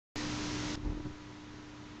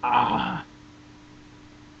Ah,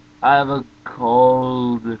 I have a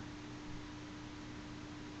cold.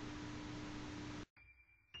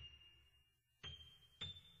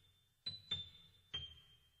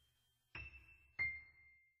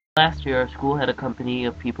 Last year, our school had a company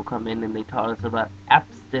of people come in and they taught us about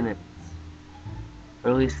abstinence. Or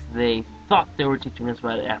at least they thought they were teaching us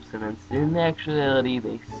about abstinence. In actuality,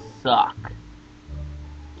 they suck.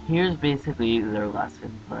 Here's basically their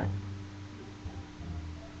lesson plan.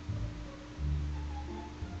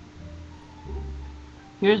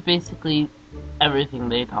 Here's basically everything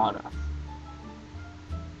they taught us.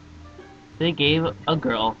 They gave a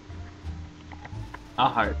girl a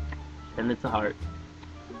heart, and it's a heart.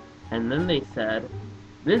 And then they said,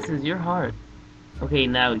 this is your heart. Okay,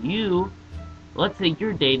 now let's say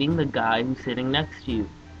you're dating the guy who's sitting next to you,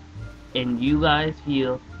 and you guys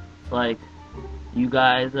feel like you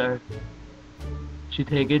guys should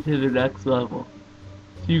take it to the next level.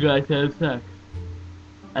 So you guys have sex,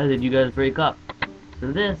 and then you guys break up.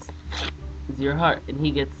 So this is your heart, and he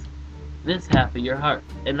gets this half of your heart,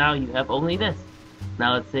 and now you have only this.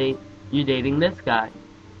 Now let's say you're dating this guy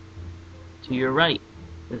to your right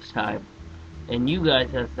this time, and you guys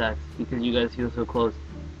have sex because you guys feel so close,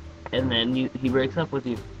 and then he breaks up with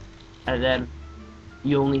you, and then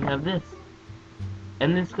you only have this,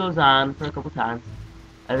 and this goes on for a couple times,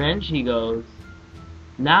 and then she goes,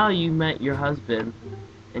 now you met your husband,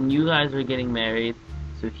 and you guys are getting married,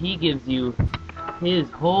 so he gives you his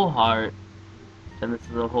whole heart, and this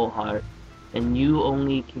is a whole heart, and you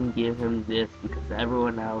only can give him this because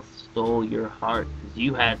everyone else stole your heart because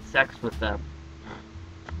you had sex with them.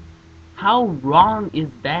 How wrong is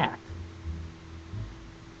that?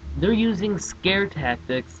 They're using scare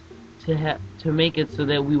tactics to make it so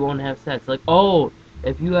that we won't have sex. Like, oh,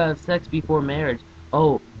 if you have sex before marriage,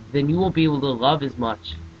 oh, then you won't be able to love as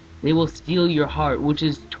much. They will steal your heart, which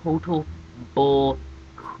is total bull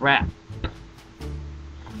crap.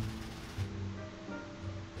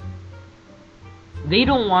 They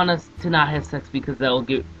don't want us to not have sex because that will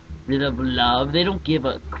get rid of love. They don't give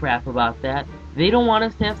a crap about that. They don't want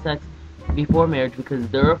us to have sex before marriage because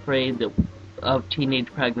they're afraid of teenage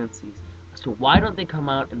pregnancies. So why don't they come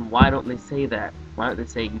out and why don't they say that? Why don't they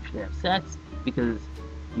say you should have sex because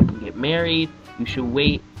you can get married, you should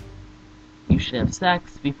wait, you should have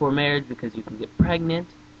sex before marriage because you can get pregnant,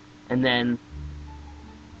 and then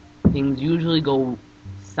things usually go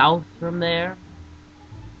south from there.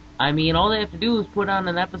 I mean, all they have to do is put on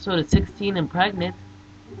an episode of 16 and Pregnant.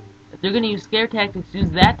 If they're going to use scare tactics,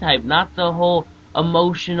 use that type, not the whole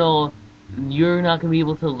emotional, you're not going to be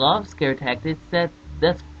able to love scare tactics. That's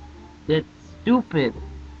stupid.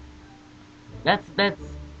 That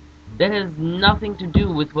has nothing to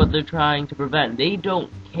do with what they're trying to prevent. They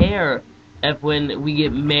don't care if when we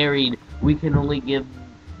get married, we can only give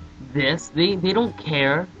this. They don't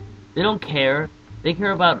care. They don't care. They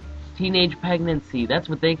care about teenage pregnancy. That's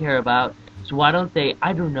what they care about. So why don't they,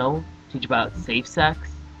 I don't know, teach about safe sex,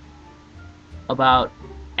 about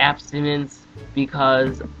abstinence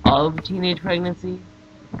because of teenage pregnancy,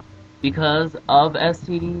 because of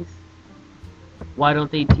STDs? Why don't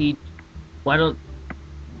they teach,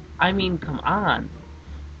 I mean, come on.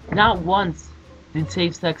 Not once did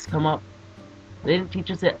safe sex come up. They didn't teach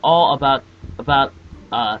us at all about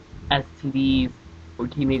STDs or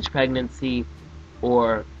teenage pregnancy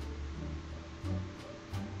or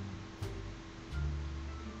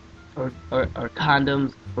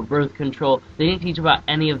condoms or birth control. They didn't teach about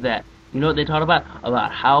any of that. You know what they taught about?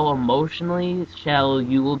 About how emotionally shallow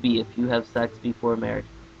you will be if you have sex before marriage,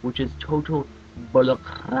 which is total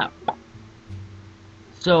bullcrap.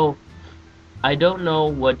 So, I don't know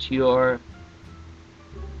what your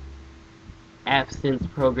abstinence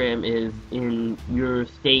program is in your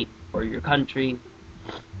state or your country.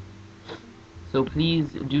 So please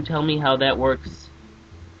do tell me how that works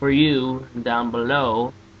for you down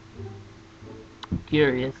below. I'm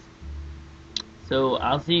curious. So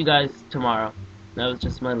I'll see you guys tomorrow. That was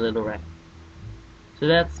just my little rant. So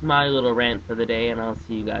that's my little rant for the day, and I'll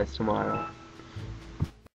see you guys tomorrow.